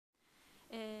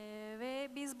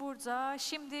burada.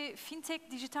 Şimdi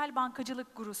FINTECH Dijital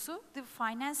Bankacılık Gurusu, The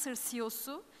FINANSER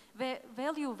CEO'su ve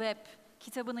Value Web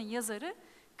kitabının yazarı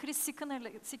Chris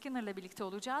Skinner'la birlikte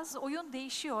olacağız. Oyun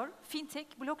değişiyor.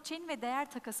 FINTECH, blockchain ve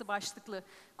değer takası başlıklı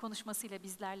konuşmasıyla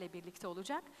bizlerle birlikte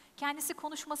olacak. Kendisi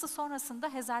konuşması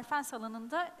sonrasında Hezarfen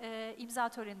salonunda imza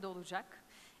töreninde olacak.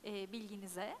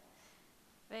 Bilginize.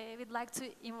 Ve we'd like to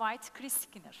invite Chris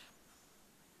Skinner.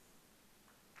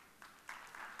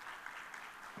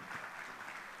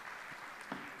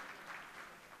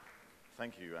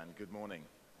 Thank you and good morning.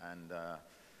 And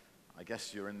I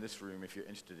guess you're in this room if you're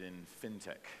interested in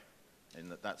FinTech, in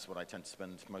that that's what I tend to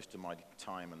spend most of my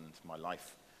time and my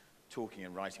life talking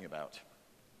and writing about.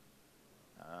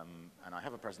 And I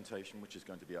have a presentation which is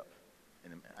going to be up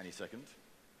in any second.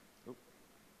 Ooh.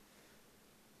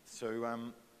 So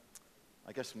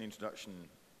I guess from the introduction,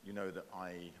 you know that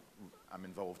I am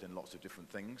involved in lots of different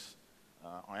things.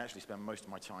 I actually spend most of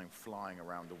my time flying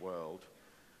around the world,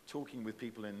 talking with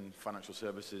people in financial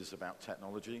services about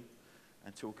technology,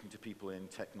 and talking to people in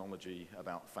technology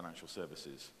about financial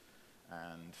services.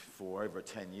 And for over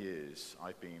 10 years,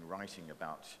 I've been writing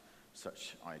about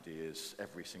such ideas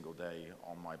every single day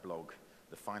on my blog,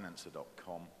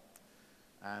 thefinanser.com.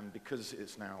 And because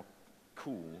it's now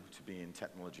cool to be in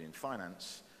technology and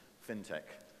finance, FinTech,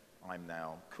 I'm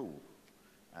now cool.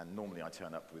 And normally I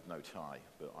turn up with no tie,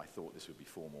 but I thought this would be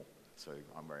formal, so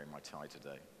I'm wearing my tie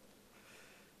today.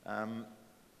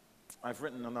 I've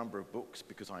written a number of books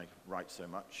because I write so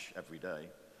much every day,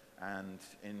 and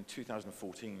in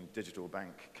 2014 Digital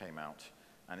Bank came out,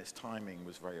 and its timing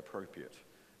was very appropriate,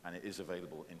 and it is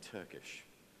available in Turkish.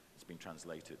 It's been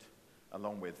translated,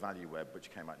 along with Value Web,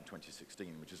 which came out in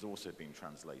 2016, which has also been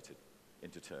translated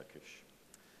into Turkish.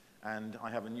 And I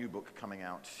have a new book coming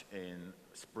out in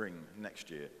spring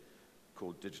next year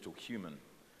called Digital Human.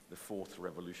 The Fourth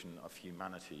Revolution of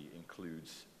Humanity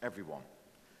includes everyone.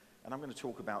 And I'm going to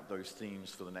talk about those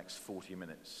themes for the next 40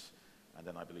 minutes. And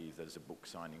then I believe there's a book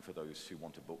signing for those who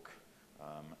want a book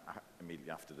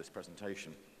immediately after this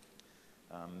presentation.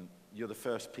 You're the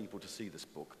first people to see this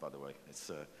book, by the way. It's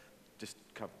just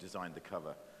designed the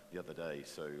cover the other day,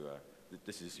 so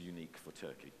this is unique for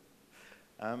Turkey.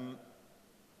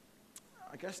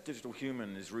 I guess Digital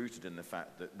Human is rooted in the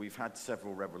fact that we've had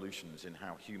several revolutions in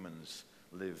how humans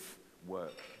live,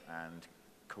 work, and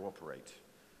cooperate.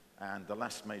 And the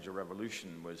last major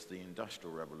revolution was the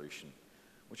Industrial Revolution,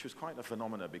 which was quite a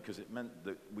phenomenon because it meant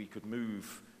that we could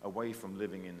move away from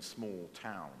living in small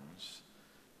towns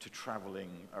to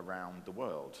traveling around the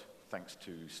world, thanks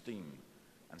to steam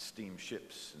and steam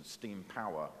ships and steam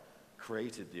power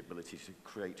created the ability to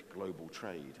create global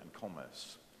trade and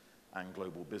commerce and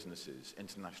global businesses,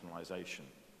 internationalization.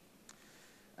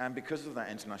 And because of that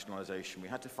internationalization, we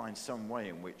had to find some way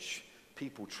in which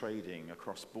people trading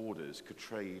across borders could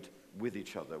trade with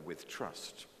each other with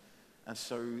trust. And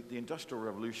so the Industrial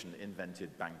Revolution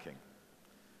invented banking.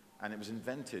 And it was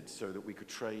invented so that we could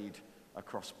trade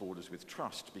across borders with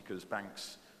trust because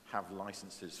banks have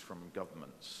licenses from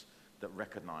governments that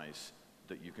recognize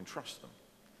that you can trust them.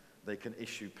 They can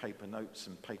issue paper notes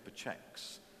and paper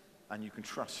checks, and you can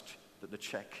trust that the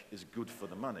check is good for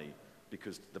the money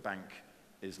because the bank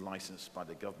is licensed by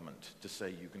the government to say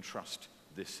you can trust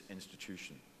this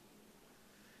institution.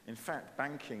 In fact,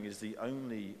 banking is the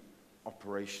only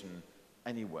operation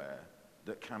anywhere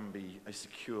that can be a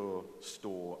secure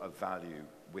store of value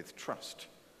with trust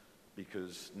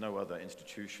because no other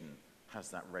institution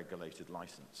has that regulated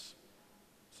license.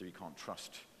 So you can't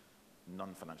trust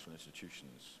non-financial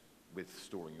institutions with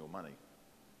storing your money.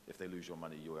 If they lose your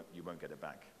money, you won't get it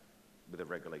back. With a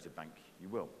regulated bank, you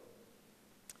will.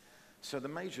 So the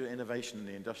major innovation in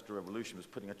the Industrial Revolution was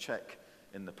putting a check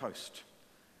in the post.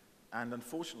 And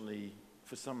unfortunately,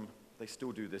 for some, they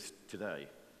still do this today.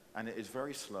 And it is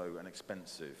very slow and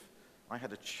expensive. I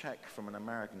had a check from an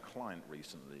American client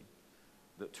recently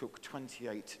that took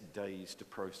 28 days to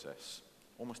process,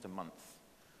 almost a month,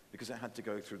 because it had to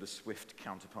go through the SWIFT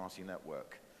counterparty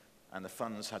network. And the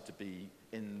funds had to be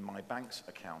in my bank's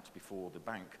account before the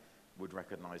bank would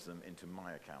recognize them into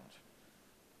my account.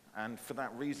 And for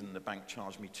that reason, the bank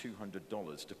charged me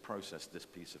 $200 to process this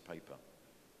piece of paper.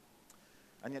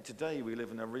 And yet today we live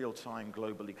in a real-time,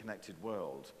 globally connected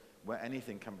world where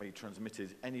anything can be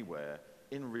transmitted anywhere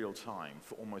in real time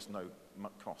for almost no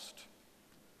cost.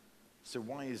 So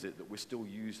why is it that we're still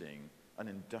using an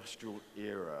industrial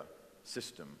era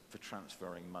system for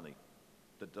transferring money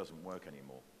that doesn't work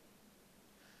anymore?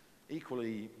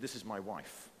 Equally, this is my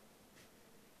wife.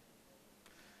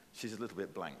 She's a little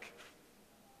bit blank.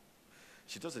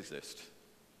 She does exist,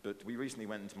 but we recently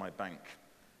went into my bank,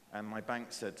 and my bank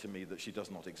said to me that she does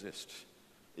not exist.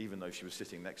 even though she was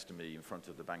sitting next to me in front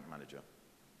of the bank manager.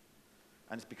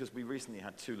 And it's because we recently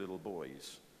had 2 little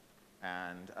boys,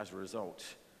 and as a result,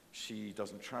 she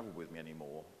doesn't travel with me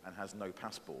anymore and has no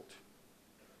passport.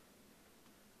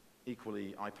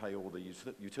 Equally, I pay all the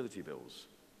utility bills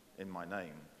in my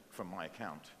name from my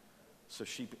account, so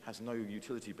she has no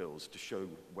utility bills to show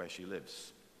where she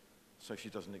lives, so she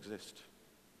doesn't exist,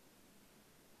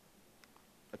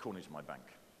 according to my bank.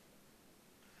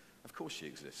 Of course she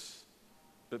exists,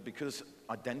 but because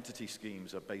identity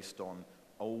schemes are based on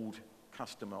old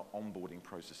customer onboarding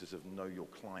processes of know your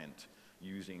client,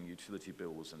 using utility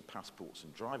bills and passports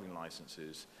and driving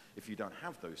licenses, if you don't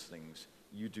have those things,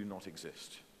 you do not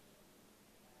exist.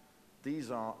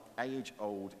 These are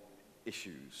age-old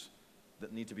issues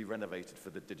that need to be renovated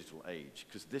for the digital age,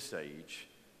 because this age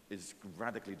is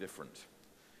radically different.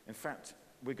 In fact,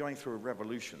 we're going through a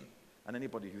revolution, and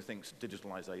anybody who thinks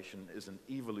digitalization is an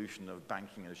evolution of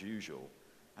banking as usual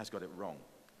has got it wrong,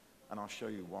 and I'll show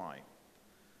you why.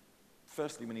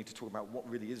 Firstly, we need to talk about what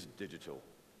really is digital,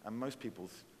 and most people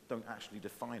don't actually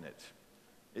define it.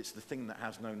 It's the thing that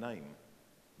has no name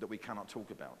that we cannot talk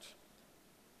about.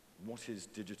 What is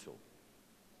digital?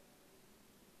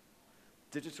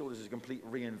 Digital is a complete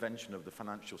reinvention of the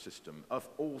financial system, of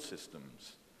all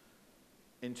systems,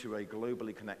 into a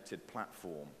globally connected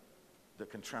platform that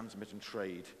can transmit and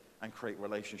trade and create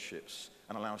relationships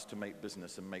and allow us to make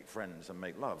business and make friends and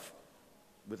make love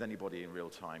with anybody in real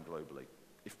time globally,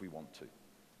 if we want to.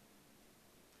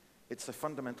 It's a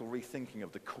fundamental rethinking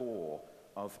of the core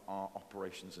of our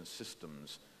operations and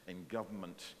systems in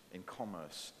government, in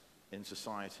commerce, in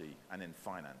society, and in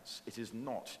finance. It is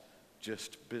not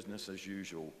just business as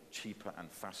usual, cheaper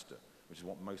and faster, which is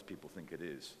what most people think it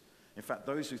is. In fact,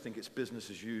 those who think it's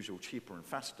business as usual, cheaper and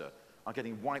faster, are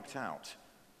getting wiped out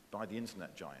by the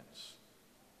internet giants.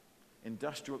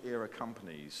 Industrial era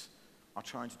companies are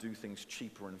trying to do things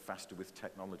cheaper and faster with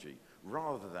technology,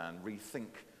 rather than rethink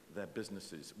their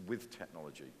businesses with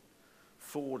technology.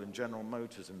 Ford and General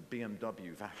Motors and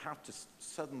BMW have had to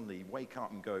suddenly wake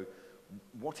up and go,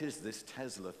 what is this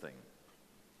Tesla thing?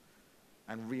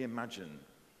 And reimagine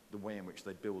the way in which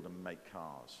they build and make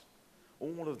cars.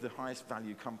 All of the highest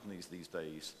value companies these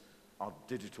days are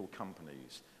digital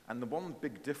companies. And the one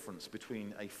big difference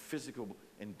between a physical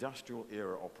industrial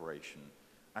era operation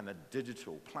and a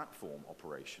digital platform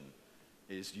operation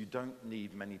is you don't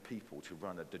need many people to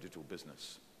run a digital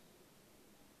business,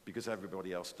 because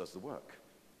everybody else does the work.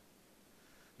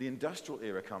 The industrial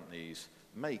era companies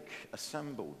make,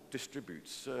 assemble, distribute,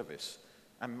 service,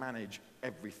 and manage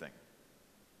everything.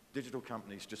 Digital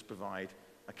companies just provide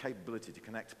a capability to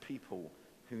connect people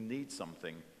who need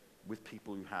something with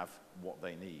people who have what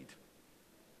they need,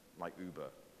 like Uber,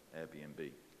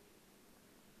 Airbnb.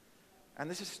 And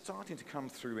this is starting to come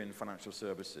through in financial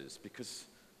services, because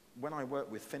when I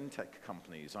work with fintech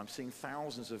companies, I'm seeing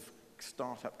thousands of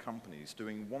startup companies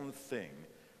doing one thing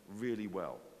really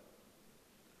well.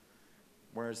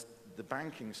 Whereas the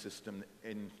banking system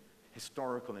in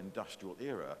historical industrial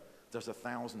era does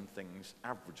 1,000 things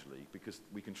averagely because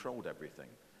we controlled everything.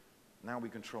 Now we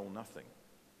control nothing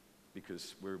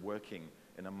because we're working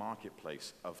in a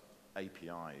marketplace of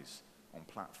APIs on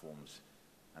platforms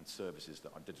and services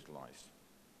that are digitalized.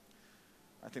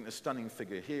 I think the stunning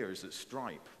figure here is that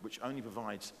Stripe, which only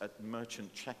provides a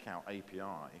merchant checkout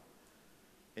API,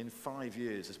 in 5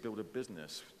 years has built a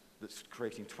business that's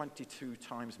creating 22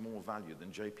 times more value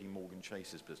than JP Morgan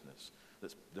Chase's business,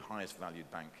 that's the highest valued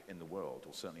bank in the world,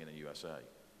 or certainly in the USA.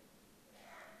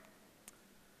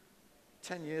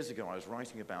 10 years ago, I was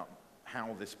writing about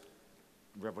how this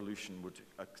revolution would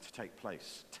take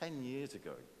place. 10 years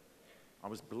ago, I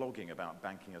was blogging about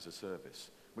banking as a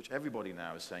service, which everybody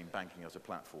now is saying banking as a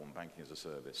platform, banking as a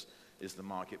service, is the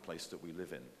marketplace that we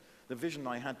live in. The vision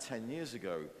I had 10 years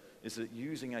ago is that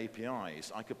using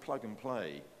APIs, I could plug and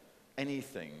play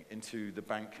anything into the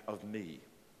bank of me,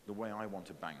 the way I want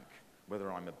to bank,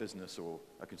 whether I'm a business or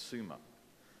a consumer.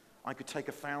 I could take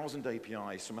 1,000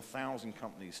 APIs from 1,000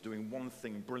 companies doing one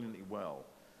thing brilliantly well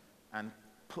and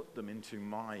put them into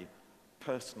my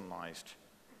personalized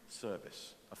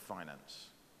service of finance.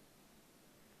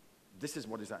 This is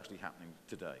what is actually happening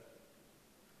today.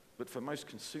 But for most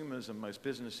consumers and most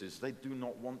businesses, they do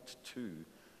not want to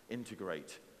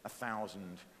integrate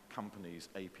 1,000 companies'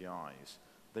 APIs.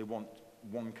 They want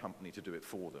one company to do it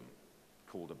for them,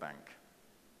 called a bank.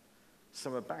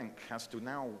 So a bank has to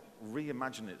now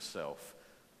reimagine itself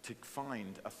to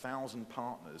find 1,000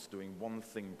 partners doing one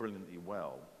thing brilliantly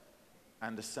well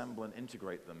and assemble and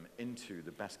integrate them into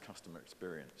the best customer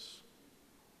experience.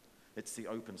 It's the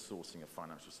open sourcing of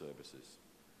financial services,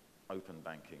 open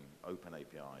banking, open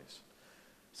APIs.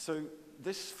 So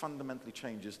this fundamentally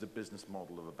changes the business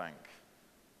model of a bank.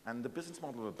 And the business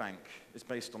model of a bank is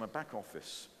based on a back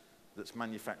office that's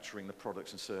manufacturing the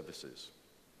products and services,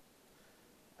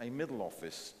 a middle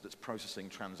office that's processing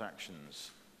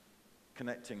transactions,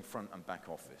 connecting front and back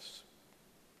office,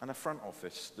 and a front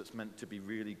office that's meant to be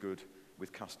really good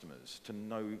with customers, to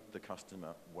know the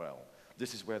customer well.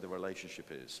 This is where the relationship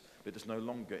is. It is no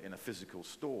longer in a physical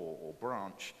store or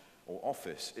branch or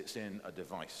office, it's in a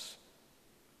device.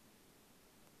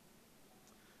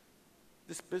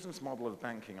 This business model of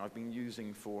banking I've been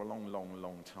using for a long, long,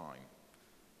 long time.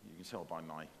 You can tell by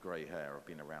my grey hair, I've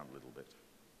been around a little bit.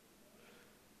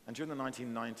 And during the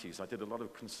 1990s, I did a lot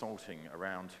of consulting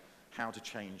around how to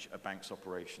change a bank's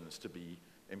operations to be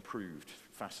improved,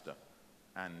 faster,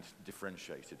 and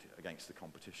differentiated against the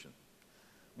competition.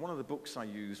 One of the books I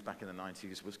used back in the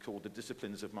 90s was called The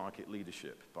Disciplines of Market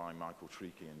Leadership by Michael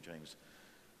Treacy and James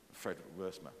Frederick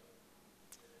Wiersma.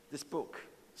 This book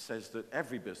says that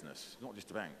every business, not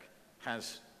just a bank,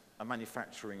 has a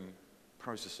manufacturing,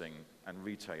 processing, and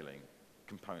retailing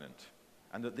component,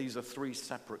 and that these are three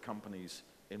separate companies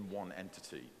in one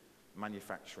entity,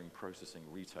 manufacturing, processing,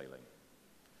 retailing.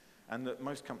 And that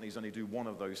most companies only do one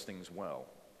of those things well,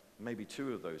 maybe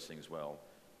two of those things well,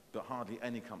 but hardly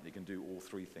any company can do all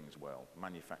three things well,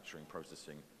 manufacturing,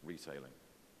 processing, retailing.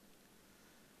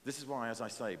 This is why, as I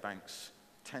say, banks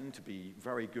tend to be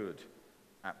very good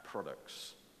at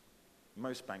products.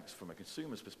 Most banks, from a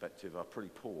consumer's perspective, are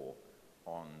pretty poor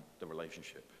on the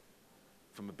relationship.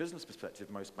 From a business perspective,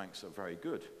 most banks are very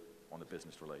good on a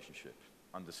business relationship,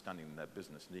 understanding their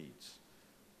business needs.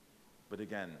 But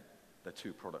again, they're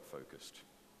too product-focused.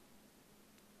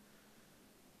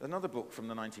 Another book from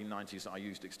the 1990s that I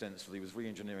used extensively was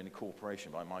Re-Engineering the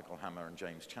Corporation by Michael Hammer and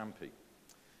James Champy.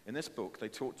 In this book, they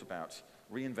talked about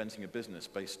reinventing a business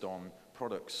based on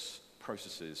products,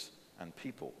 processes, and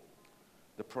people.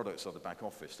 The products are the back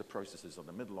office, the processes are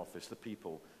the middle office, the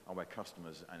people are where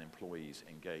customers and employees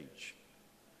engage.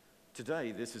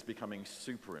 Today, this is becoming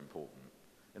super important.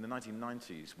 In the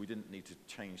 1990s, we didn't need to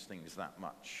change things that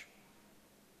much.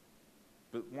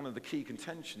 But one of the key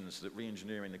contentions that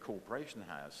re-engineering the corporation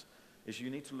has is you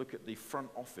need to look at the front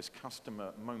office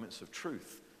customer moments of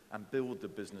truth and build the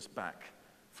business back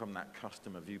from that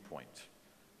customer viewpoint.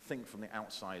 Think from the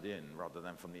outside in rather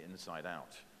than from the inside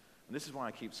out. And this is why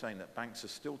I keep saying that banks are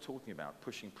still talking about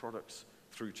pushing products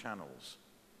through channels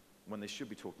when they should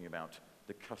be talking about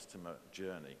the customer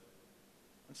journey.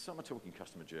 And some are talking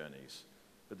customer journeys,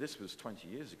 but this was 20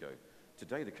 years ago.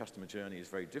 Today, the customer journey is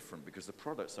very different because the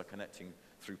products are connecting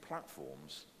through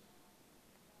platforms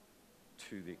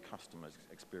to the customer's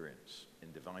experience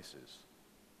in devices.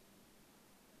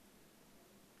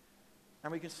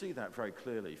 And we can see that very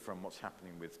clearly from what's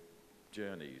happening with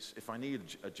journeys. If I need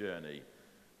a journey,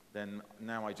 then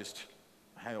now I just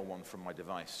hail one from my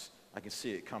device. I can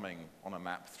see it coming on a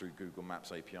map through Google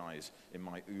Maps APIs in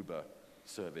my Uber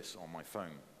service on my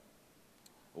phone,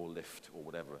 or Lyft, or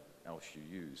whatever else you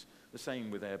use. The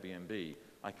same with Airbnb.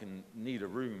 I can need a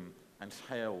room and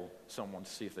hail someone to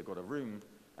see if they've got a room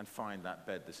and find that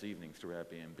bed this evening through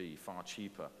Airbnb far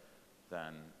cheaper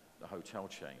than the hotel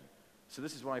chain. So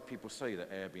this is why people say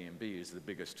that Airbnb is the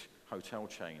biggest hotel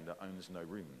chain that owns no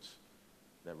rooms.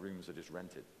 Their rooms are just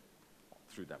rented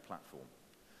through that platform.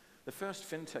 The first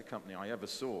fintech company I ever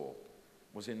saw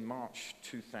was in March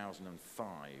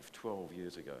 2005, 12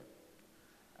 years ago.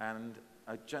 And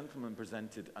a gentleman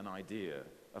presented an idea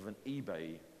of an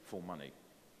eBay for money.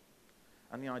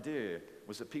 And the idea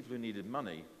was that people who needed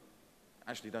money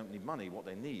actually don't need money. What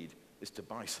they need is to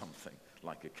buy something,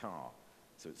 like a car.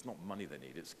 So it's not money they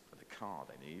need, it's the car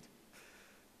they need.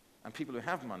 And people who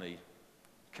have money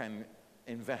can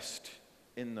invest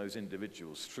in those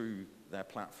individuals through their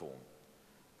platform.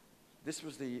 This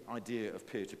was the idea of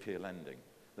peer-to-peer lending,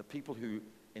 that people who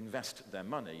invest their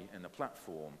money in the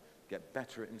platform get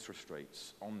better interest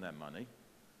rates on their money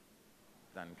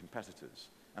than competitors.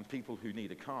 And people who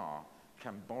need a car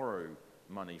can borrow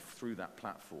money through that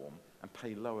platform and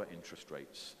pay lower interest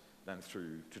rates than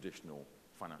through traditional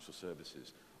financial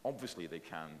services. Obviously they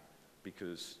can,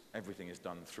 because everything is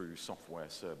done through software,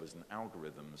 servers, and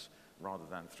algorithms rather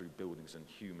than through buildings and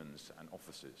humans and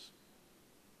offices.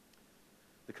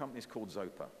 The company is called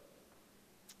Zopa,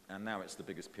 and now it's the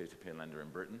biggest peer-to-peer lender in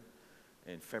Britain.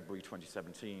 In February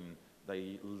 2017,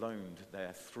 they loaned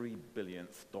their $3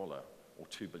 billionth, or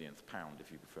 £2 billionth pound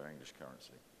if you prefer English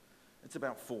currency. It's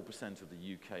about 4% of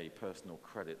the UK personal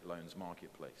credit loans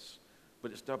marketplace,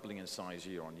 but it's doubling in size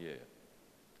year on year.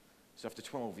 So after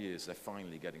 12 years, they're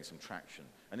finally getting some traction.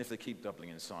 And if they keep doubling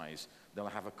in size, they'll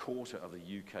have a quarter of the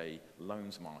UK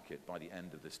loans market by the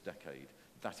end of this decade.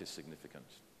 That is significant.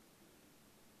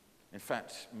 In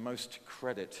fact, most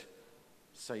credit,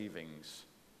 savings,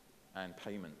 and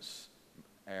payments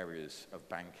areas of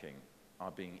banking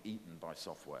are being eaten by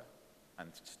software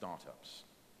and startups.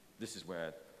 This is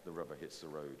where the rubber hits the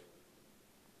road.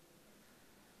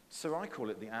 So I call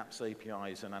it the apps,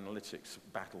 APIs, and analytics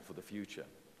battle for the future.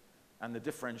 And the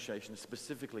differentiation is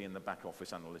specifically in the back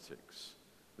office analytics.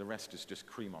 The rest is just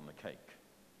cream on the cake.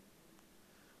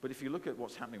 But if you look at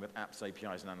what's happening with apps,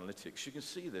 APIs, and analytics, you can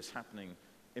see this happening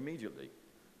immediately.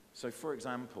 So for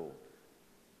example,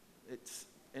 it's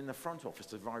in the front office,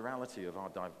 the virality of our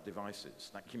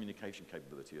devices, that communication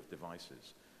capability of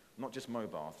devices. Not just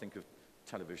mobile, think of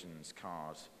televisions,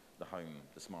 cars, the home,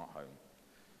 the smart home.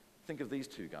 Think of these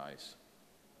two guys.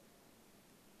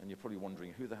 And you're probably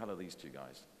wondering, who the hell are these two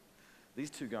guys?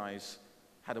 These two guys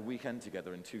had a weekend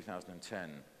together in 2010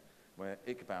 where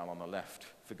Iqbal on the left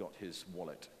forgot his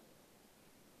wallet.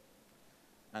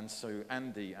 And so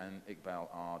Andy and Iqbal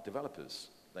are developers.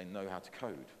 They know how to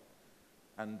code.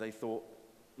 And they thought,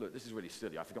 look, this is really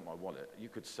silly. I forgot my wallet. You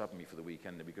could sub me for the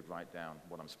weekend and we could write down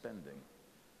what I'm spending.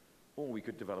 Or we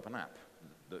could develop an app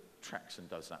that tracks and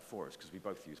does that for us, because we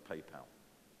both use PayPal.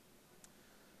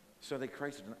 So they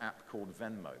created an app called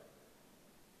Venmo,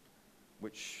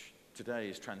 which today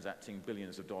is transacting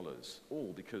billions of dollars,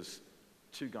 all because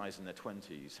two guys in their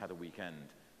 20s had a weekend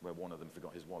where one of them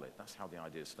forgot his wallet. That's how the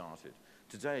idea started.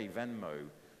 Today, Venmo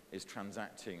is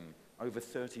transacting over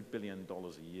 $30 billion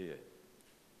a year.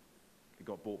 It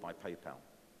got bought by PayPal.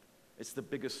 It's the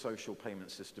biggest social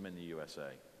payment system in the USA.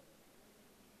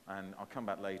 And I'll come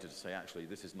back later to say, actually,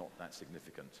 this is not that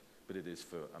significant, but it is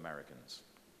for Americans.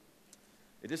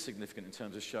 It is significant in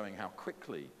terms of showing how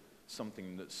quickly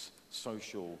something that's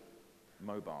social,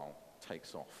 mobile,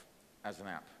 takes off as an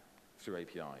app through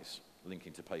APIs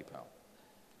linking to PayPal.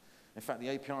 In fact, the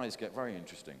APIs get very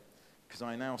interesting, because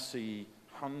I now see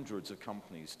hundreds of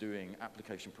companies doing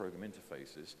application program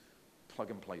interfaces,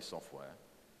 plug-and-play software,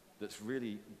 that's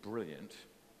really brilliant,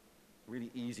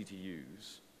 really easy to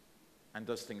use, and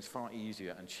does things far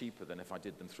easier and cheaper than if I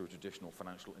did them through a traditional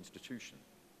financial institution.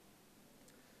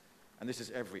 And this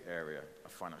is every area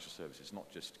of financial services, not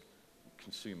just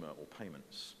consumer or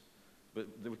payments. But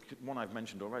the one I've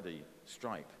mentioned already,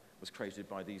 Stripe, was created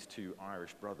by these two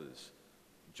Irish brothers,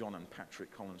 John and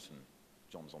Patrick Collinson.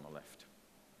 John's on the left.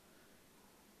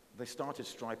 They started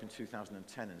Stripe in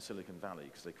 2010 in Silicon Valley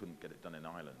because they couldn't get it done in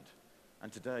Ireland.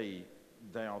 And today,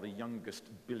 they are the youngest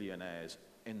billionaires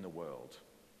in the world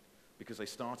because they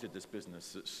started this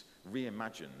business that's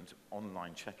reimagined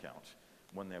online checkout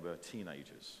when they were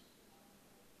teenagers.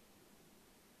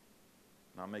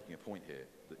 Now, I'm making a point here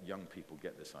that young people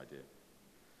get this idea.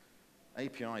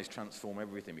 APIs transform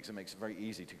everything because it makes it very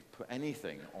easy to put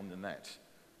anything on the net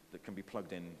that can be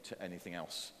plugged into anything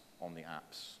else on the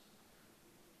apps.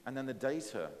 And then the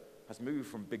data has moved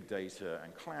from big data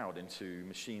and cloud into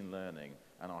machine learning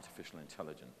and artificial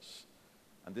intelligence.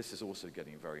 And this is also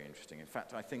getting very interesting. In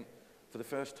fact, I think for the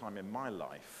first time in my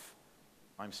life,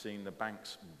 I'm seeing the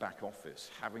bank's back office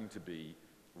having to be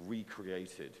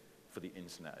recreated for the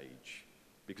internet age,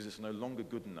 because it's no longer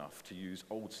good enough to use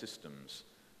old systems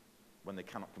when they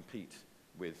cannot compete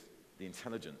with the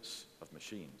intelligence of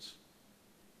machines.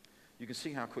 You can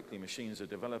see how quickly machines are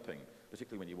developing,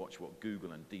 particularly when you watch what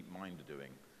Google and DeepMind are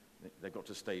doing. They've got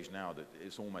to a stage now that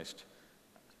it's almost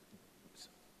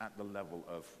at the level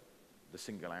of the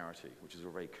singularity, which is a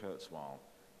Ray Kurzweil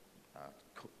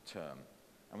term.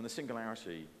 And when the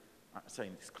singularity, I'm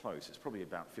saying it's close, it's probably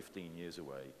about 15 years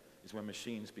away, is when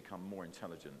machines become more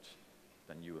intelligent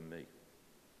than you and me.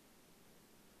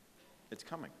 It's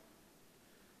coming.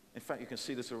 In fact, you can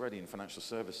see this already in financial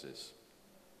services.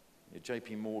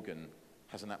 JP Morgan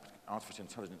has an artificial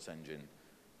intelligence engine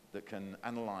that can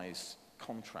analyze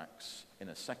contracts in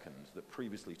a second that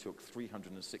previously took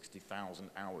 360,000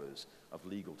 hours of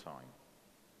legal time.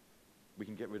 We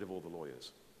can get rid of all the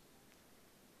lawyers.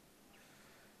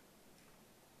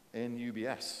 In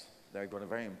UBS, they've got a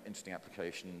very interesting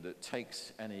application that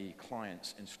takes any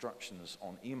client's instructions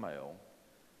on email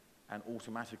and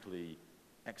automatically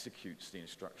executes the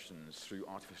instructions through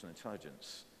artificial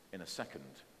intelligence in a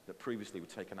second that previously would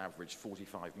take an average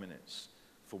 45 minutes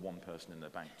for one person in the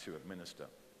bank to administer.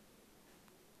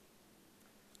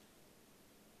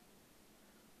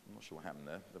 I'm not sure what happened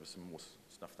there. There was some more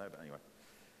stuff there, but anyway.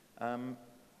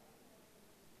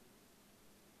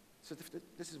 So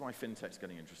this is why fintech's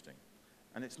getting interesting.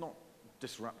 And it's not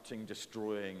disrupting,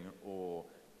 destroying, or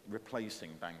replacing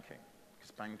banking,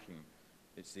 because banking,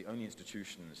 it's the only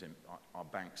institutions in our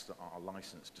banks that are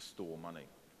licensed to store money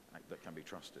that can be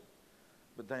trusted.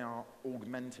 But they are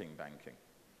augmenting banking.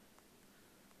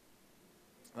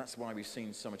 That's why we've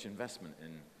seen so much investment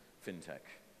in FinTech.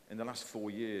 In the last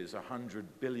 4 years, $100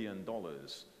 billion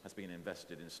has been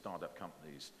invested in startup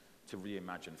companies to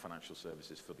reimagine financial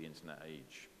services for the internet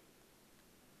age.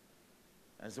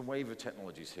 There's a wave of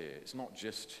technologies here. It's not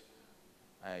just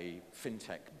a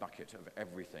FinTech bucket of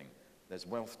everything. There's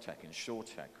wealth tech,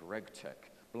 insurtech, reg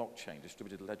tech, blockchain,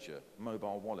 distributed ledger,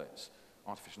 mobile wallets,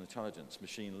 artificial intelligence,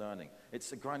 machine learning.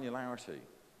 It's a granularity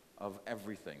of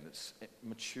everything that's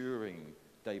maturing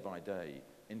day by day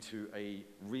into a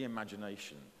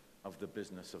reimagination of the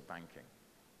business of banking.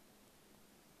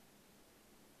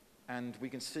 And we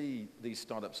can see these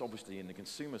startups obviously in the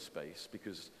consumer space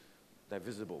because they're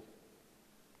visible.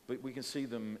 But we can see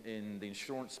them in the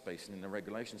insurance space and in the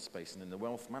regulation space and in the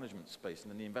wealth management space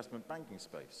and in the investment banking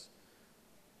space,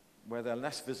 where they're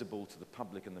less visible to the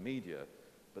public and the media,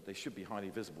 but they should be highly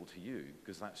visible to you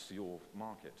because that's your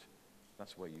market.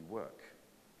 That's where you work.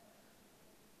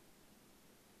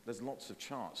 There's lots of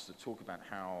charts that talk about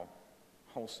how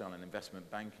wholesale and investment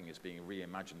banking is being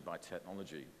reimagined by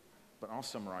technology, but I'll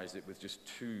summarize it with just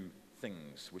two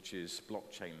things, which is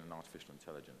blockchain and artificial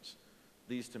intelligence.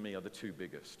 These, to me, are the two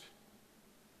biggest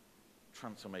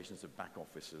transformations of back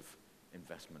office of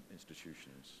investment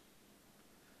institutions.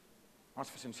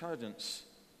 Artificial intelligence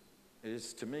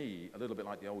is, to me, a little bit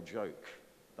like the old joke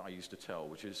that I used to tell,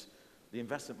 which is the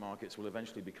investment markets will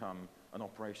eventually become an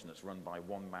operation that's run by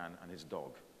one man and his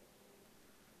dog.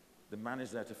 The man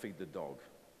is there to feed the dog.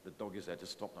 The dog is there to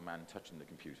stop the man touching the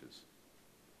computers.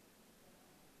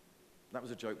 That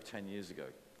was a joke 10 years ago.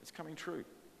 It's coming true.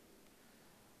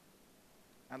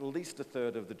 At least a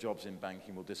third of the jobs in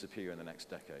banking will disappear in the next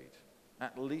decade.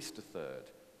 At least a third.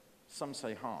 Some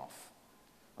say half.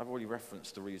 I've already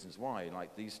referenced the reasons why,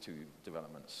 like these two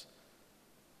developments.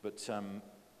 But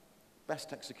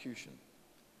best execution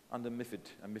under MiFID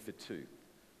and MiFID II,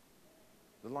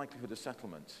 the likelihood of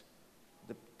settlement,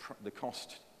 the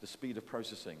cost, the speed of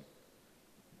processing,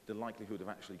 the likelihood of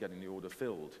actually getting the order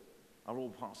filled are all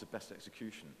parts of best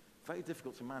execution. Very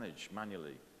difficult to manage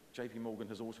manually. JP Morgan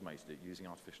has automated it using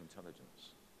artificial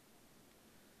intelligence.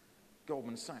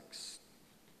 Goldman Sachs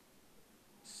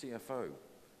CFO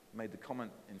made the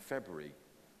comment in February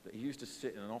that he used to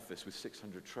sit in an office with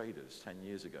 600 traders 10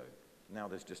 years ago. Now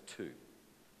there's just 2.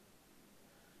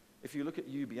 If you look at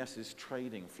UBS's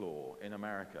trading floor in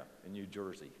America, in New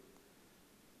Jersey,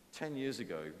 10 years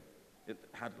ago, it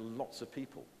had lots of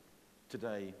people.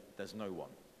 Today, there's no one.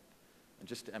 And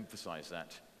just to emphasize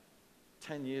that,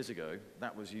 10 years ago,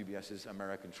 that was UBS's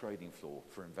American trading floor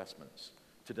for investments.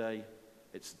 Today,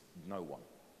 it's no one.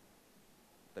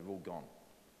 They've all gone.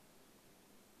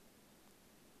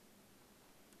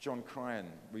 John Cryan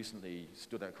recently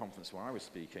stood at a conference where I was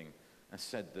speaking and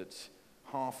said that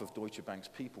half of Deutsche Bank's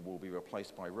people will be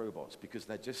replaced by robots because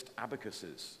they're just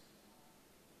abacuses.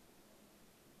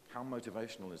 How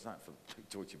motivational is that for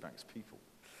Deutsche Bank's people?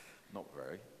 Not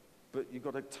very. But you've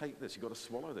got to take this, you've got to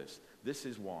swallow this. This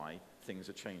is why things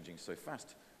are changing so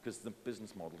fast, because the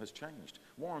business model has changed.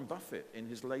 Warren Buffett, in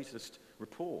his latest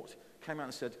report, came out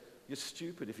and said, you're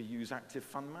stupid if you use active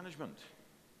fund management.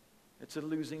 It's a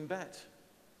losing bet.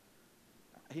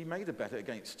 He made a bet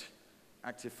against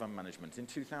active fund management in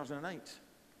 2008.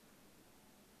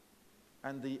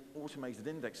 And the automated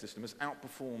index system has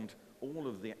outperformed all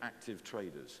of the active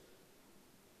traders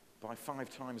by 5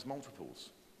 times multiples.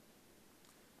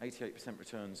 88%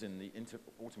 returns in the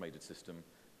automated system,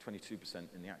 22%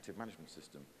 in the active management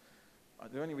system.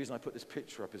 The only reason I put this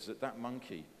picture up is that that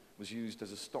monkey was used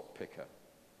as a stock picker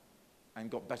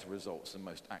and got better results than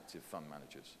most active fund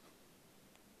managers.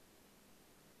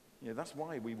 You know, that's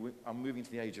why we are moving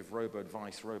to the age of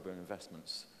robo-advice,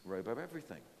 robo-investments,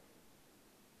 robo-everything.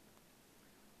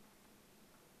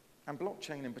 And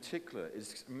blockchain in particular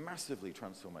is massively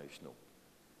transformational.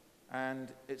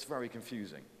 And it's very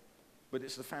confusing. But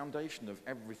it's the foundation of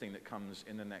everything that comes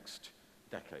in the next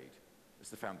decade. It's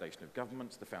the foundation of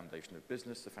governments, the foundation of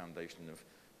business, the foundation of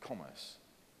commerce,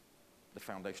 the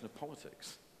foundation of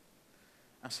politics.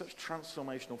 And such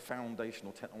transformational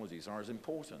foundational technologies are as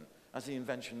important as the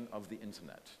invention of the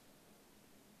internet.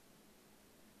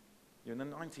 You know, in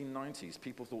the 1990s,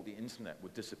 people thought the internet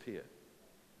would disappear.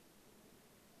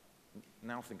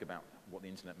 Now think about what the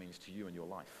internet means to you and your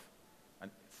life.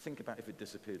 And think about if it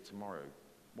disappeared tomorrow.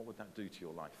 What would that do to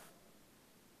your life?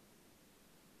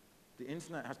 The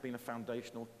internet has been a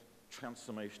foundational,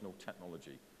 transformational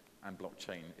technology, and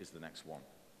blockchain is the next one.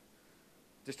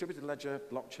 Distributed ledger,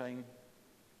 blockchain,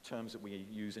 terms that we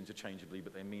use interchangeably,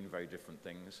 but they mean very different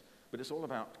things. But it's all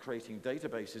about creating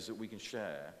databases that we can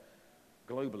share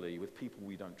globally with people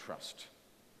we don't trust,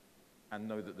 and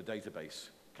know that the database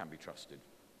can be trusted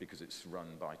because it's run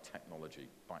by technology,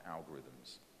 by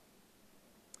algorithms.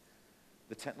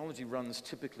 The technology runs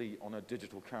typically on a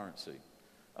digital currency,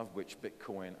 of which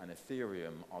Bitcoin and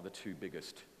Ethereum are the two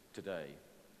biggest today.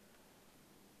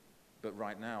 But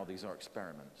right now, these are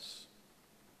experiments.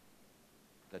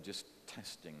 They're just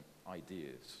testing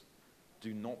ideas.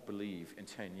 Do not believe in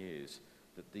 10 years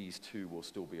that these two will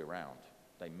still be around.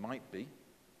 They might be,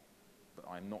 but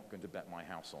I'm not going to bet my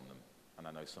house on them. And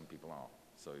I know some people are,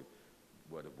 so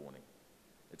word of warning.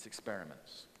 It's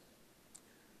experiments.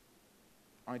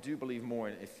 I do believe more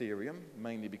in Ethereum,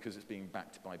 mainly because it's being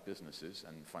backed by businesses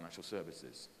and financial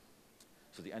services.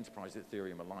 So the Enterprise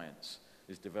Ethereum Alliance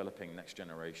is developing next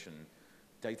generation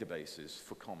databases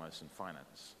for commerce and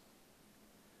finance.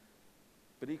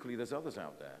 But equally, there's others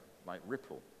out there, like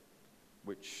Ripple,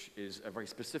 which is a very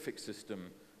specific system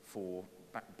for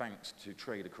banks to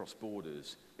trade across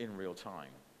borders in real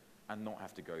time and not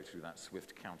have to go through that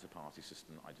SWIFT counterparty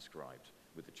system I described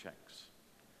with the checks.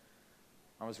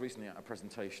 I was recently at a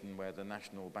presentation where the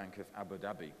National Bank of Abu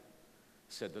Dhabi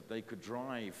said that they could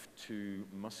drive to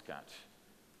Muscat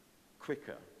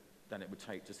quicker than it would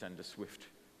take to send a SWIFT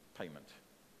payment.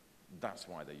 That's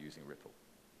why they're using Ripple.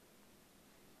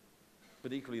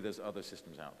 But equally, there's other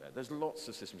systems out there. There's lots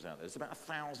of systems out there. There's about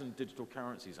 1,000 digital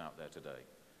currencies out there today.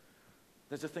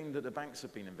 There's a thing that the banks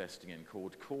have been investing in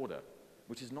called Corda,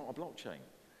 which is not a blockchain.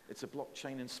 It's a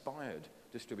blockchain-inspired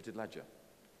distributed ledger.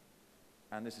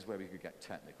 And this is where we could get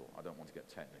technical. I don't want to get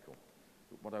technical.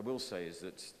 But what I will say is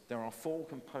that there are 4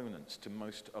 components to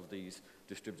most of these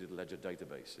distributed ledger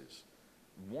databases.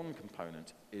 One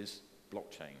component is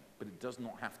blockchain, but it does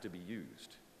not have to be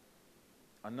used.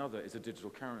 Another is a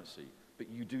digital currency, but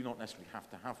you do not necessarily have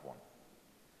to have one.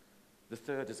 The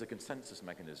third is a consensus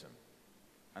mechanism,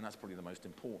 and that's probably the most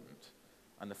important.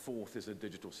 And the fourth is a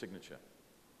digital signature.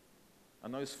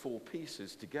 And those 4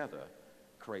 pieces together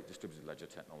create distributed ledger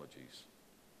technologies.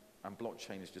 And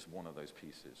blockchain is just one of those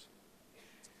pieces.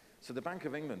 So the Bank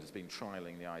of England has been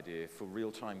trialing the idea for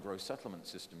real-time gross settlement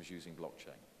systems using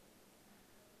blockchain.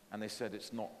 And they said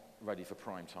it's not ready for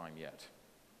prime time yet,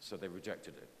 so they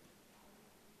rejected it.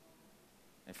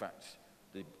 In fact,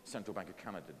 the Central Bank of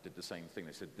Canada did the same thing.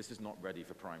 They said, this is not ready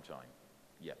for prime time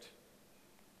yet.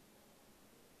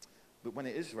 But when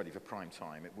it is ready for prime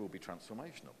time, it will be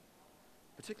transformational,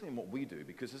 particularly in what we do,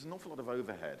 because there's an awful lot of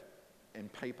overhead in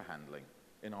paper handling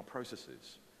in our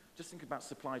processes. Just think about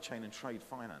supply chain and trade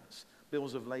finance,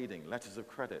 bills of lading, letters of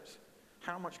credit.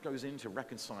 How much goes into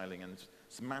reconciling and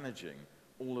managing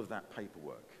all of that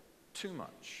paperwork? Too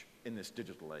much in this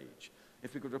digital age.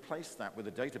 If we could replace that with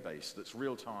a database that's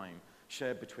real-time,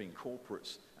 shared between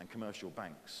corporates and commercial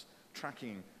banks,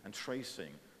 tracking and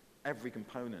tracing every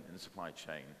component in the supply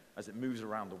chain as it moves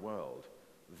around the world,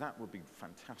 that would be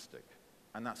fantastic,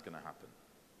 and that's going to happen.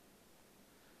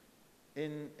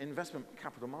 In investment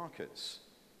capital markets,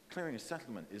 clearing and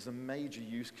settlement is a major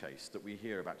use case that we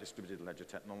hear about distributed ledger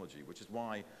technology, which is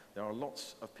why there are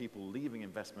lots of people leaving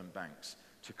investment banks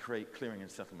to create clearing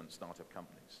and settlement startup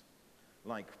companies,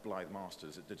 like Blythe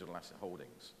Masters at Digital Asset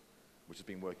Holdings, which has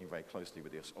been working very closely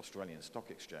with the Australian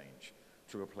Stock Exchange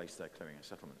to replace their clearing and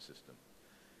settlement system.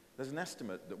 There's an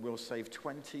estimate that we'll save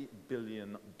 $20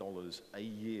 billion a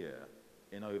year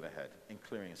in overhead in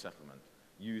clearing and settlement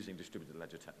using distributed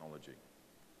ledger technology.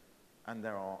 And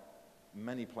there are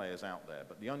many players out there,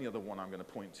 but the only other one I'm going to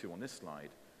point to on this slide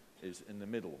is in the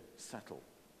middle, Settle,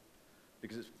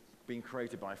 because it's been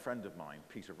created by a friend of mine,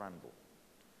 Peter Randall.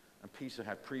 And Peter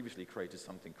had previously created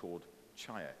something called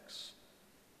Chi-X,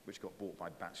 which got bought by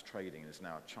Bats Trading and is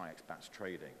now Chi-X Bats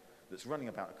Trading, that's running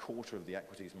about a quarter of the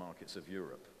equities markets of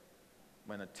Europe,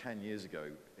 when 10 years ago,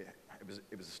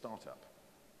 it was a startup.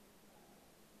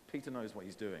 Peter knows what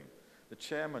he's doing. The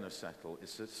chairman of Settle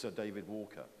is Sir David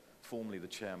Walker, formerly the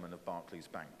chairman of Barclays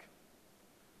Bank.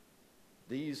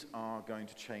 These are going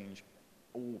to change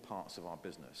all parts of our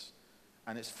business.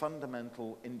 And it's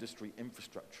fundamental industry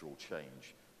infrastructural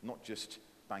change, not just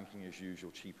banking as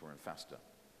usual, cheaper and faster.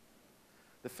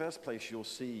 The first place you'll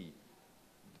see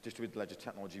distributed ledger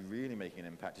technology really making an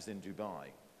impact is in Dubai,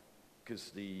 because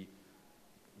the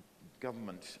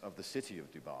government of the city of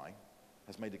Dubai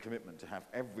has made a commitment to have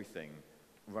everything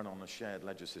run on a shared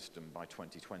ledger system by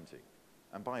 2020.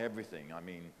 And by everything, I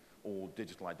mean all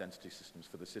digital identity systems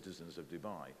for the citizens of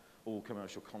Dubai, all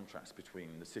commercial contracts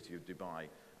between the city of Dubai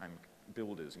and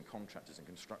builders and contractors and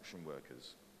construction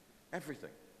workers.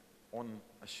 Everything on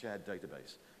a shared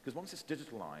database. Because once it's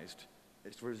digitalized,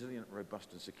 it's resilient,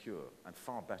 robust, and secure, and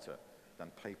far better than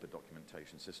paper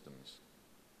documentation systems.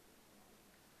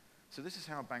 So this is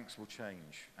how banks will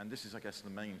change, and this is, I guess, the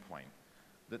main point,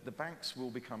 that the banks will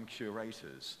become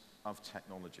curators of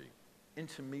technology,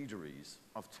 intermediaries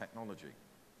of technology.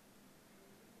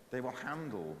 They will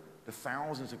handle the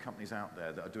thousands of companies out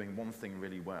there that are doing one thing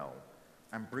really well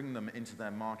and bring them into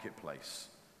their marketplace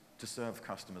to serve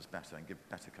customers better and give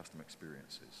better customer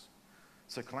experiences.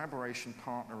 So collaboration,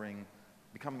 partnering,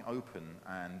 becoming open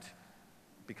and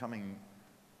becoming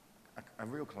a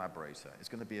real collaborator is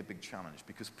going to be a big challenge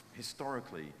because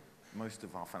historically, most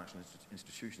of our financial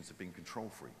institutions have been control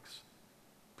freaks,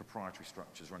 proprietary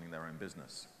structures running their own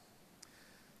business.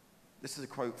 This is a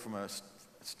quote from a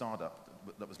startup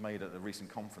that was made at a recent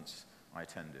conference I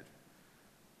attended.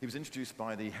 He was introduced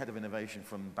by the head of innovation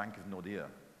from Bank of Nordea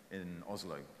in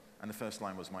Oslo, and the first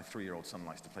line was, "My 3-year-old son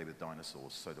likes to play with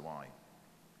dinosaurs, so do I."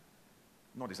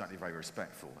 Not exactly very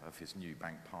respectful of his new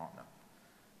bank partner.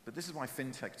 But this is why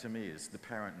fintech to me is the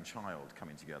parent and child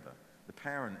coming together. The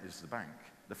parent is the bank,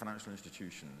 the financial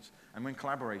institutions, and when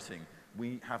collaborating,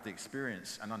 we have the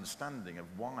experience and understanding of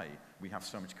why we have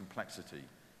so much complexity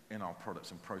in our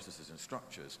products and processes and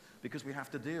structures, because we have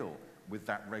to deal with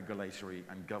that regulatory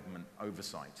and government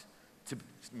oversight to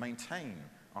maintain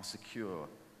our secure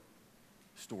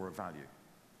store of value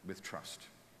with trust.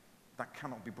 That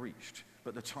cannot be breached,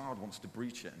 but the child wants to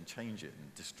breach it and change it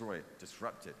and destroy it,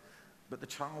 disrupt it. But the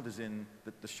child is in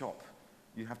the shop.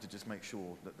 You have to just make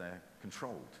sure that they're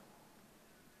controlled.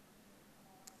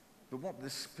 But what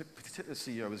this particular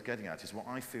CEO is getting at is what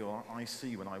I feel I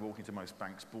see when I walk into most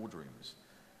banks' boardrooms.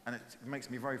 And it makes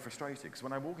me very frustrated, because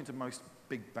when I walk into most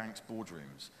big banks'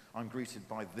 boardrooms, I'm greeted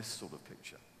by this sort of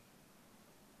picture.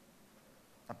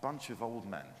 A bunch of old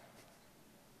men.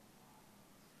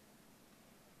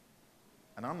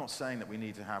 And I'm not saying that we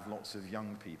need to have lots of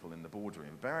young people in the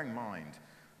boardroom. Bear in mind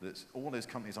that all those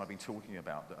companies I've been talking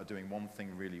about that are doing one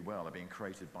thing really well are being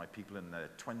created by people in their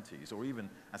 20s or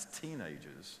even as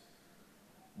teenagers.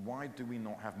 Why do we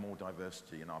not have more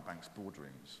diversity in our banks'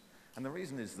 boardrooms? And the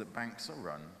reason is that banks are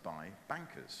run by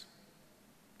bankers,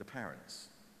 the parents.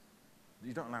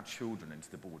 You don't allow children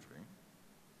into the boardroom,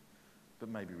 but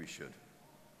maybe we should.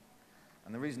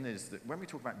 And the reason is that when we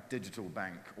talk about digital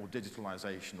bank or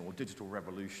digitalization or digital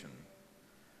revolution,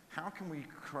 how can we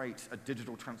create a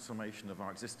digital transformation of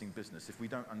our existing business if we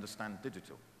don't understand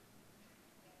digital?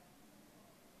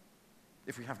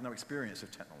 If we have no experience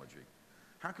of technology?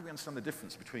 How can we understand the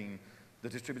difference between the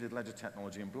distributed ledger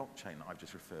technology and blockchain that I've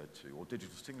just referred to, or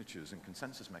digital signatures and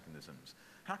consensus mechanisms?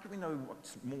 How can we know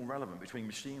what's more relevant between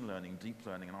machine learning, deep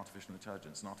learning, and artificial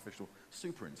intelligence and artificial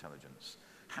superintelligence?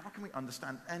 How can we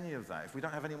understand any of that if we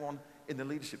don't have anyone in the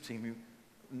leadership team who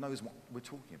knows what we're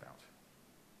talking about?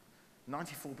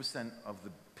 94% of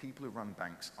the people who run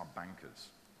banks are bankers.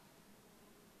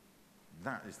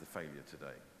 That is the failure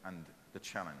today and the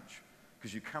challenge,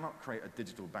 because you cannot create a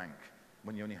digital bank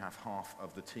when you only have half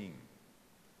of the team.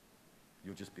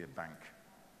 You'll just be a bank,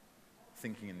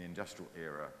 thinking in the industrial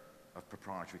era of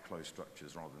proprietary closed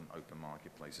structures rather than open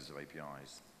marketplaces of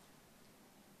APIs.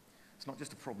 It's not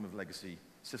just a problem of legacy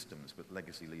systems, but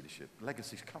legacy leadership,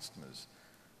 legacy customers,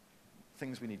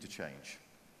 things we need to change.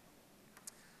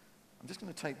 I'm just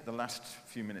going to take the last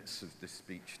few minutes of this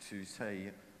speech to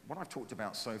say what I've talked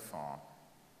about so far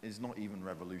is not even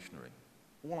revolutionary.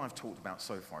 All I've talked about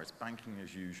so far is banking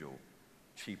as usual,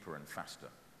 cheaper and faster.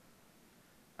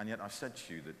 And yet I've said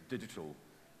to you that digital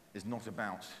is not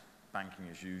about banking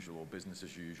as usual or business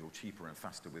as usual, cheaper and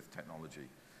faster with technology.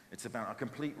 It's about a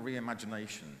complete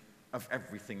reimagination of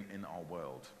everything in our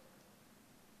world.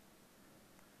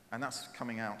 And that's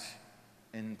coming out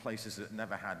in places that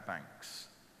never had banks,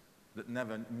 that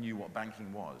never knew what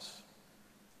banking was.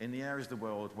 In the areas of the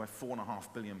world where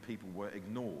 4.5 billion people were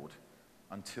ignored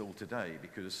until today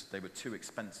because they were too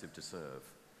expensive to serve.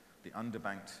 The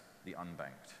underbanked, the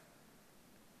unbanked.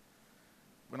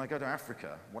 When I go to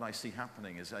Africa, what I see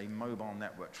happening is a mobile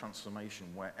network transformation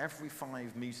where every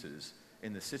 5 meters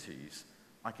in the cities,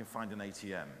 I can find an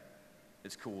ATM.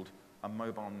 It's called a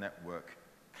mobile network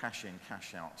cash-in,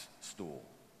 cash-out store.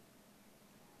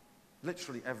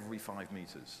 Literally every 5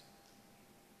 meters.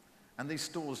 And these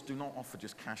stores do not offer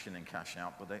just cash in and cash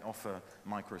out, but they offer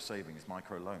micro savings,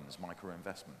 micro loans, micro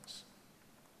investments.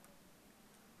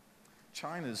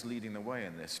 China's leading the way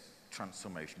in this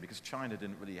transformation because China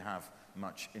didn't really have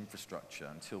much infrastructure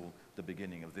until the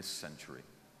beginning of this century.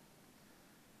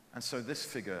 And so this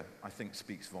figure, I think,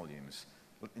 speaks volumes.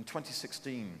 In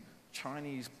 2016,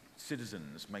 Chinese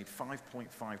citizens made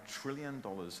 $5.5 trillion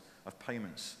of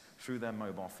payments through their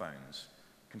mobile phones,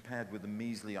 compared with the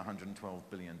measly $112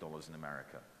 billion in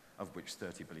America, of which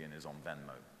 $30 billion is on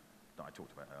Venmo, that I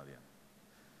talked about earlier.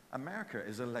 America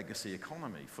is a legacy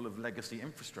economy full of legacy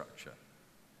infrastructure.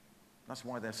 That's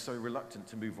why they're so reluctant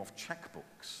to move off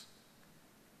checkbooks.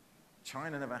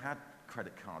 China never had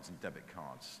credit cards and debit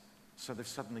cards, so they've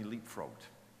suddenly leapfrogged.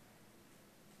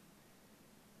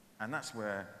 And that's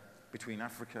where, between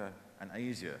Africa and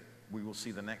Asia, we will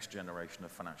see the next generation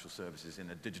of financial services in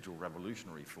a digital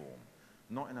revolutionary form,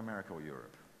 not in America or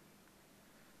Europe.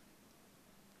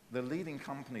 The leading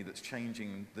company that's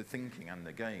changing the thinking and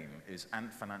the game is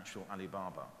Ant Financial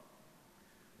Alibaba.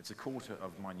 It's a quarter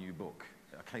of my new book,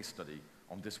 a case study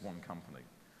on this one company.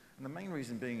 And the main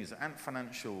reason being is that Ant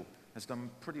Financial has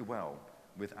done pretty well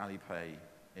with Alipay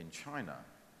in China,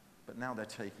 but now they're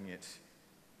taking it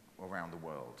around the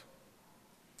world.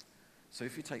 So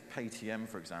if you take Paytm,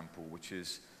 for example, which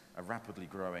is a rapidly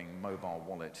growing mobile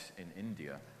wallet in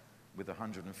India with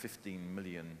 115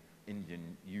 million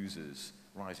Indian users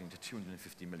rising to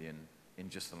 250 million in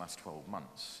just the last 12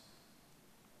 months.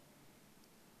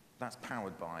 That's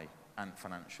powered by Ant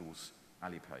Financial's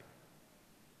Alipay.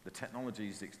 The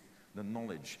technologies, the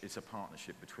knowledge, it's a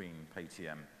partnership between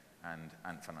Paytm and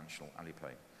Ant Financial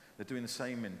Alipay. They're doing the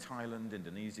same in Thailand,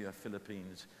 Indonesia,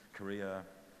 Philippines, Korea,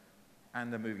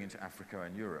 and they're moving into Africa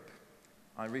and Europe.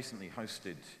 I recently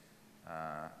hosted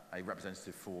a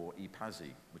representative for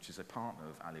ePasi, which is a partner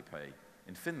of Alipay,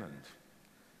 in Finland.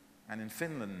 And in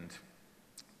Finland,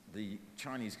 the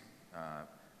Chinese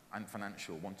Ant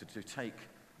Financial wanted to take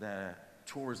their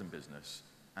tourism business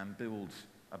and build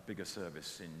a bigger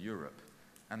service in Europe.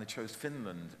 And they chose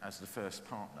Finland as the first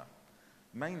partner,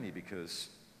 mainly because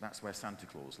that's where Santa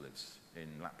Claus lives,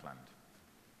 in Lapland.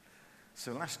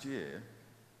 So last year,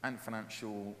 Ant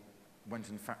Financial went,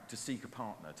 in fact, to seek a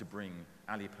partner to bring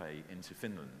Alipay into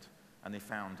Finland. And they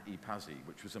found ePasi,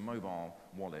 which was a mobile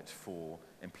wallet for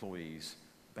employees'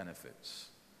 benefits,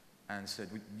 and said,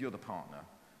 you're the partner.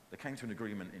 They came to an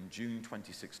agreement in June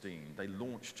 2016. They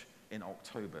launched in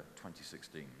October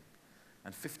 2016.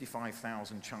 And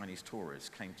 55,000 Chinese tourists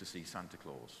came to see Santa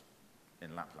Claus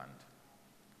in Lapland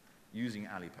using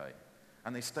Alipay.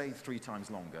 And they stayed 3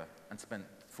 times longer and spent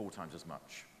 4 times as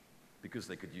much because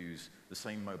they could use the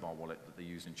same mobile wallet that they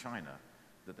use in China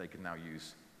that they could now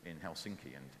use in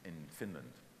Helsinki and in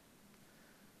Finland.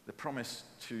 The promise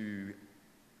to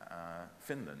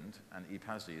Finland and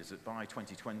ePasi is that by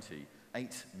 2020,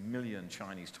 8 million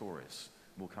Chinese tourists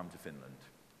will come to Finland,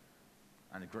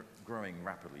 and growing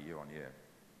rapidly year on year.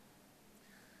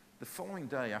 The following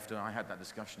day after I had that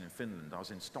discussion in Finland, I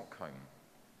was in Stockholm,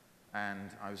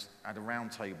 and I was at a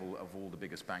round table of all the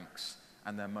biggest banks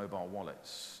and their mobile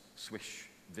wallets, Swish,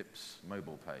 Vipps,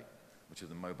 MobilePay, which are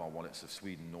the mobile wallets of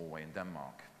Sweden, Norway, and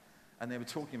Denmark. And they were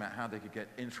talking about how they could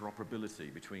get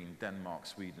interoperability between Denmark,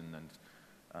 Sweden,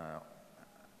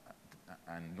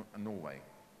 and Norway.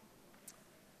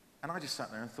 And I just sat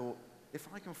there and thought, if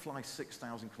I can fly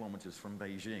 6,000 kilometers from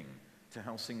Beijing to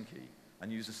Helsinki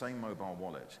and use the same mobile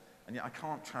wallet, and yet I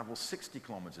can't travel 60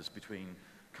 kilometers between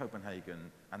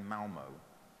Copenhagen and Malmo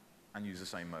and use the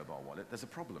same mobile wallet, there's a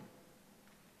problem.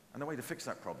 And the way to fix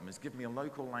that problem is give me a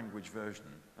local language version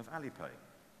of Alipay.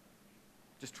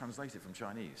 Just translate it from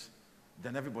Chinese.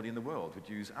 Then everybody in the world would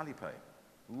use Alipay.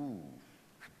 Ooh.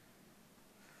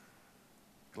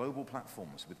 Global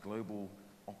platforms with global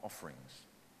offerings.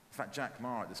 In fact, Jack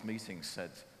Ma at this meeting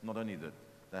said not only that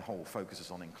their whole focus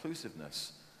is on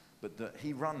inclusiveness, but that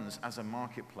he runs as a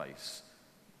marketplace,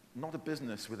 not a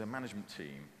business with a management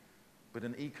team, but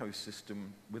an ecosystem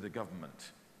with a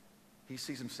government. He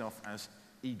sees himself as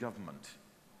e-government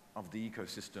of the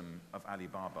ecosystem of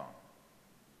Alibaba.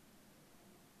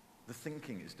 The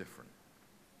thinking is different.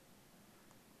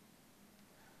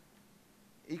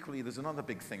 Equally, there's another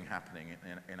big thing happening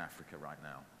in Africa right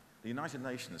now. The United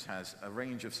Nations has a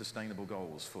range of sustainable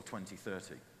goals for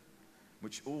 2030,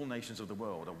 which all nations of the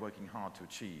world are working hard to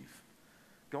achieve.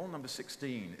 Goal number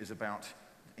 16 is about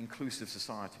inclusive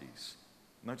societies.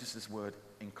 Notice this word,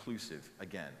 inclusive,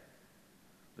 again.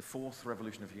 The 4th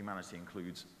revolution of humanity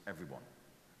includes everyone.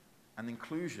 And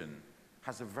inclusion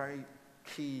has a very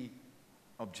key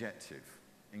objective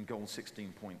in goal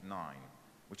 16.9,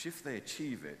 which if they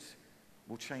achieve it,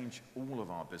 will change all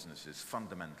of our businesses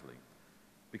fundamentally.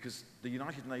 Because the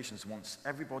United Nations wants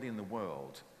everybody in the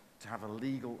world to have a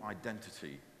legal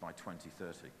identity by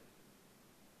 2030.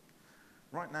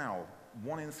 Right now,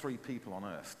 1 in 3 people on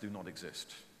Earth do not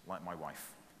exist, like my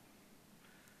wife,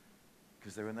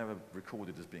 because they were never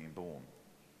recorded as being born.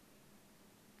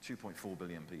 2.4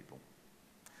 billion people.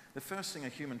 The first thing a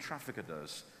human trafficker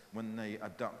does when they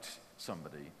abduct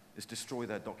somebody is destroy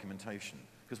their documentation.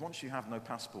 Because once you have no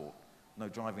passport, no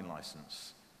driving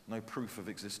license, no proof of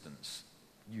existence,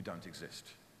 you don't exist.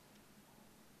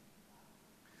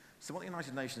 So what the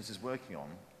United Nations is working on,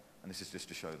 and this is just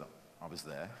to show that I was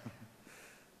there,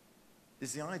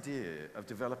 is the idea of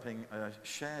developing a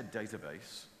shared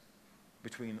database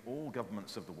between all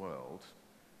governments of the world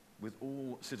with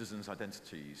all citizens'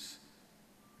 identities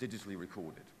digitally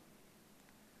recorded.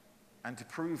 And to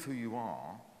prove who you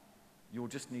are, you'll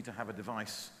just need to have a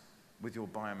device with your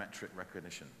biometric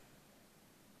recognition.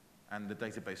 And the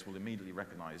database will immediately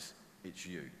recognize it's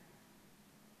you.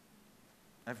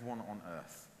 Everyone on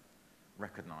Earth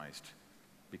recognized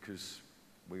because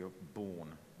we are born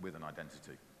with an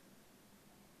identity.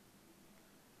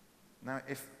 Now,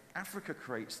 if Africa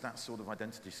creates that sort of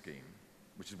identity scheme,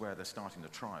 which is where they're starting the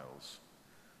trials,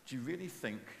 do you really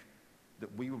think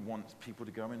that we would want people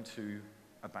to go into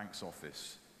a bank's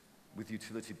office with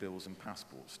utility bills and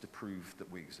passports to prove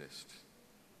that we exist?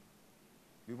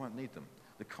 We won't need them.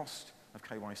 The cost of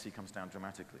KYC comes down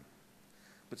dramatically.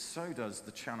 But so does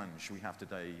the challenge we have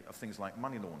today of things like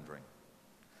money laundering.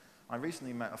 I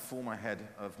recently met a former head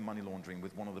of money laundering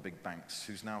with one of the big banks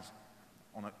who's now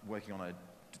working on a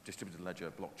distributed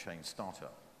ledger blockchain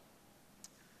startup.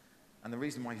 And the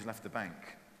reason why he's left the bank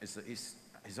is that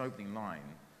his opening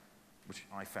line, which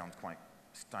I found quite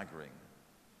staggering,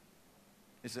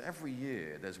 is that every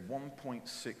year there's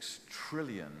 $1.6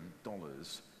 trillion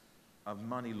of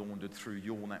money laundered through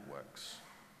your networks.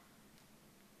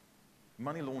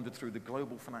 Money laundered through the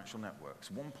global financial networks,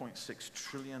 $1.6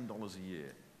 trillion a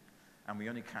year, and we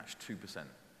only catch 2%.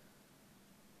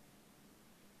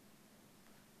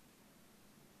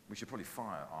 We should probably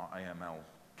fire our AML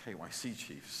KYC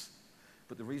chiefs,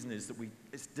 but the reason is that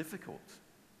it's difficult.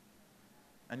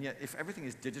 And yet, if everything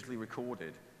is digitally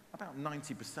recorded, about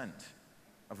 90%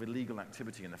 of illegal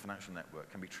activity in the financial network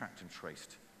can be tracked and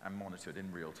traced and monitored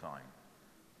in real time.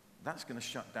 That's going to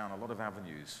shut down a lot of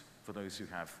avenues for those who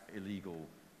have illegal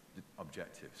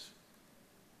objectives,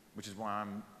 which is why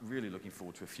I'm really looking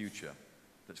forward to a future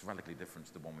that's radically different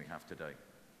to the one we have today.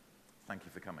 Thank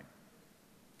you for coming.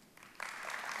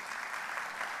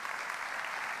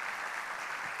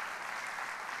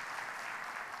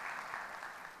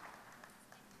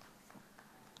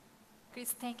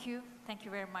 Chris, thank you. Thank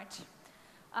you very much.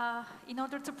 In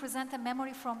order to present a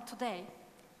memory from today,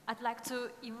 I'd like to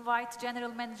invite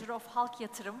General Manager of Halk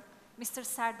Yatırım, Mr.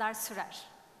 Serdar Sürer.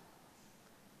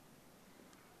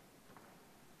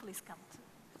 Please come.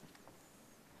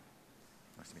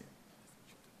 Nice to meet you.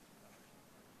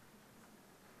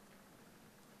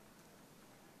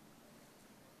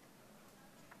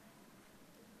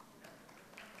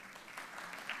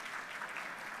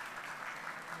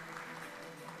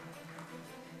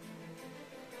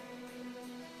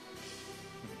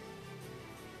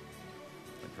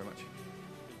 Thank you very much.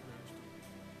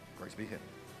 Great to be here.